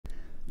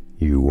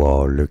You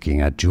are looking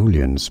at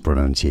Julian's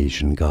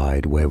pronunciation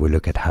guide, where we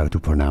look at how to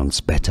pronounce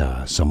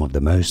better some of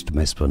the most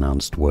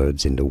mispronounced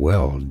words in the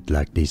world,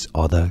 like this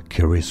other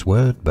curious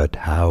word. But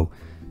how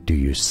do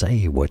you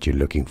say what you're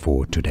looking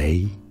for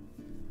today?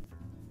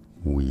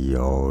 We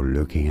are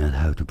looking at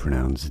how to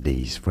pronounce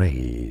this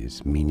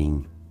phrase,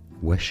 meaning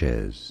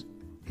wishes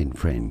in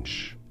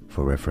French.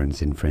 For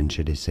reference, in French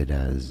it is said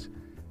as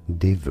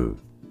des voeux,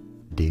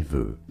 des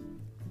voeux.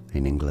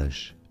 In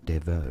English, des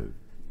voeux.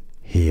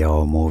 Here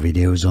are more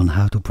videos on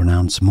how to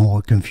pronounce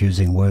more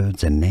confusing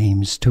words and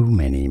names too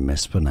many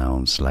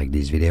mispronounced. Like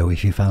this video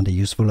if you found it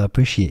useful. I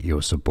appreciate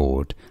your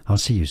support. I'll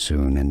see you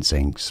soon and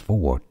thanks for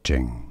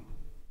watching.